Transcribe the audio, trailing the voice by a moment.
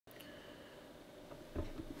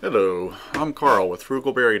Hello, I'm Carl with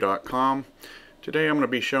frugalberry.com. Today I'm going to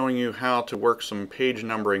be showing you how to work some page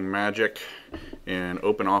numbering magic in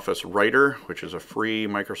OpenOffice Writer, which is a free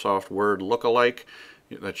Microsoft Word lookalike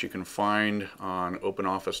that you can find on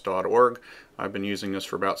openoffice.org. I've been using this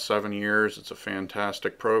for about 7 years. It's a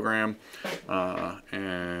fantastic program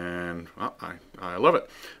and well, I love it.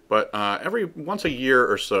 But every once a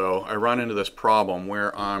year or so I run into this problem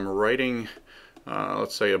where I'm writing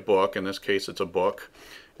let's say a book. In this case it's a book,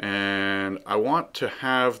 and I want to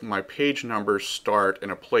have my page numbers start in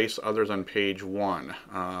a place other than page 1.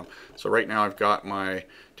 So right now I've got my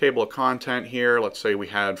table of content here. Let's say we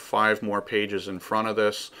had 5 more pages in front of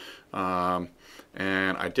this, and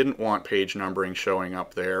I didn't want page numbering showing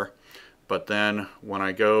up there. But then when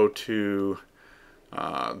I go to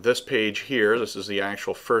this page here, this is the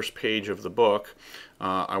actual first page of the book,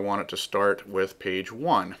 I want it to start with page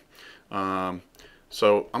 1.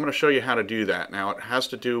 So I'm going to show you how to do that. Now it has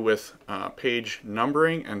to do with page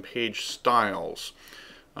numbering and page styles.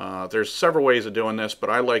 There's several ways of doing this, but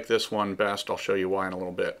I like this one best. I'll show you why in a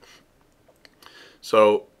little bit.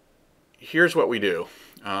 So here's what we do.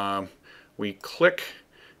 We click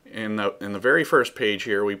in the very first page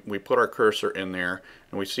here, we put our cursor in there,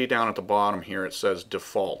 and we see down at the bottom here it says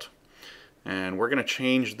default. And we're going to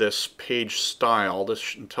change this page style.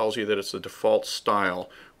 This tells you that it's the default style.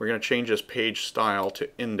 We're going to change this page style to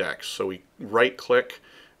index. So we right click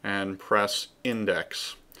and press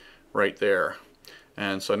index right there.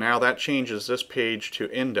 And so now that changes this page to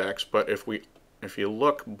index, but if you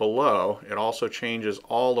look below, it also changes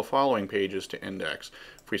all the following pages to index.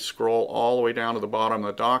 If we scroll all the way down to the bottom of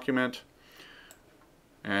the document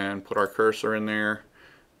and put our cursor in there,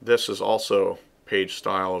 this is also page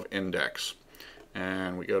style of index.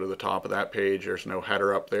 And we go to the top of that page, there's no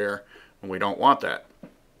header up there, and we don't want that.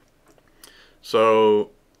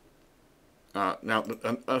 So now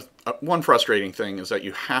one frustrating thing is that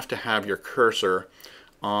you have to have your cursor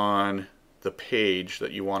on the page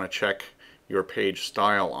that you want to check your page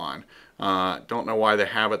style on. Don't know why they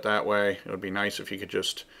have it that way. It would be nice if you could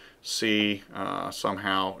just see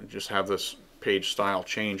somehow just have this page style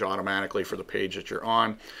change automatically for the page that you're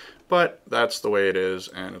on. But that's the way it is,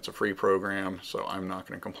 and it's a free program, so I'm not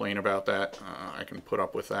going to complain about that. I can put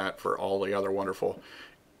up with that for all the other wonderful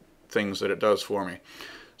things that it does for me.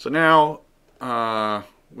 So now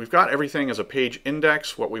we've got everything as a page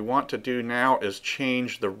index. What we want to do now is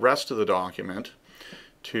change the rest of the document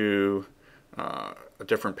to a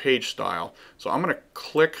different page style. So I'm going to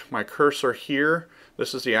click my cursor here.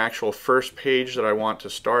 This is the actual first page that I want to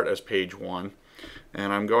start as page 1.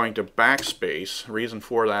 And I'm going to backspace. Reason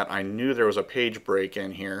for that, I knew there was a page break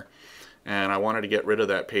in here, and I wanted to get rid of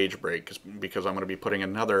that page break because I'm going to be putting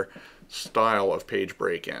another style of page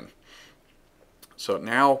break in. So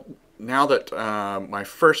now that my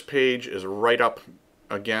first page is right up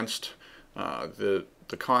against the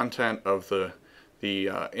content of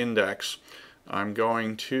the index, I'm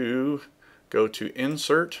going to go to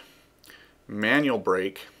Insert, Manual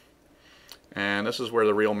Break, and this is where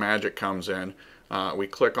the real magic comes in. We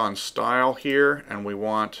click on Style here, and we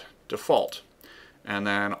want Default. And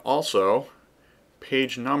then also,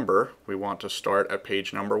 page number, we want to start at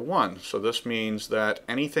page number 1. So this means that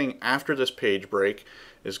anything after this page break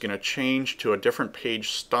is going to change to a different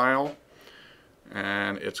page style,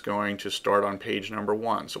 and it's going to start on page number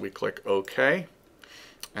 1. So we click OK,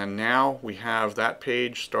 and now we have that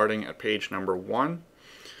page starting at page number 1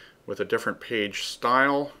 with a different page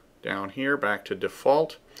style down here, back to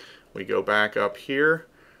default. We go back up here,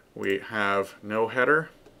 we have no header,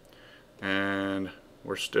 and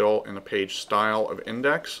we're still in the page style of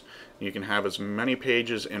index. You can have as many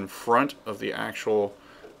pages in front of the actual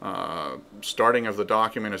starting of the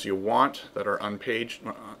document as you want that are unpaged,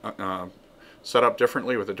 set up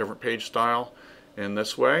differently with a different page style in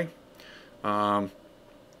this way. And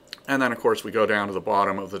then of course we go down to the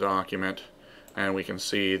bottom of the document, and we can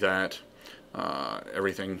see that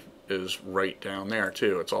everything is right down there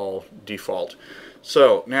too. It's all default.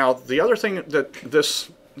 So now the other thing that this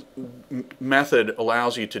method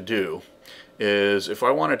allows you to do is if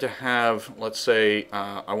I wanted to have, let's say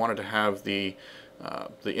I wanted to have the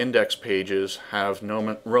index pages have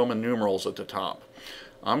Roman numerals at the top.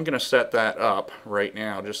 I'm going to set that up right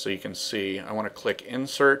now just so you can see. I want to click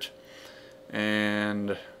Insert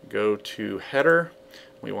and go to Header.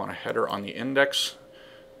 We want a header on the index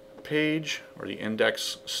page or the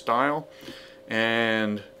index style,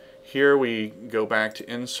 and here we go back to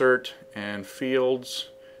Insert and Fields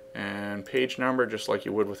and Page Number, just like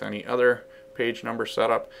you would with any other page number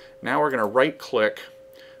setup. Now we're going to right click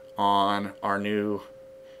on our new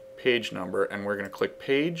page number, and we're going to click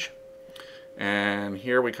Page, And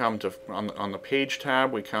here we come to, on the page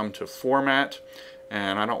tab, we come to format,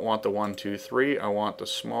 and I don't want the 1, 2, 3, I want the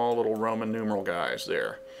small little Roman numeral guys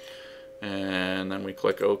there. And then we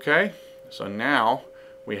click OK. So now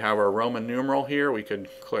we have our Roman numeral here. We could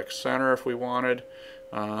click center if we wanted,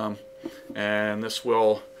 and this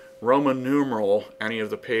will Roman numeral any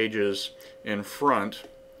of the pages in front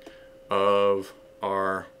of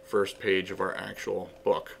our first page of our actual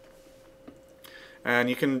book. And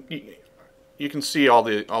you can see all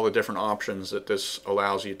the different options that this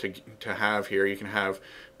allows you to have here. You can have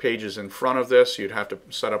pages in front of this. You'd have to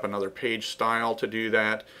set up another page style to do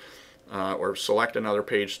that, or select another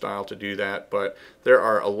page style to do that. But there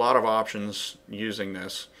are a lot of options using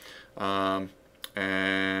this.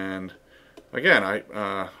 And again,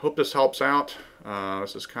 I hope this helps out.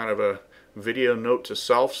 This is kind of a video note to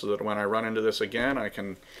self, so that when I run into this again, I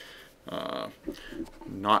can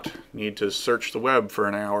not need to search the web for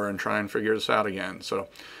an hour and try and figure this out again. So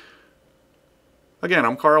again,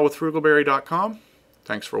 I'm Carl with frugalberry.com.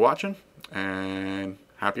 Thanks for watching, and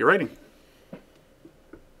happy writing.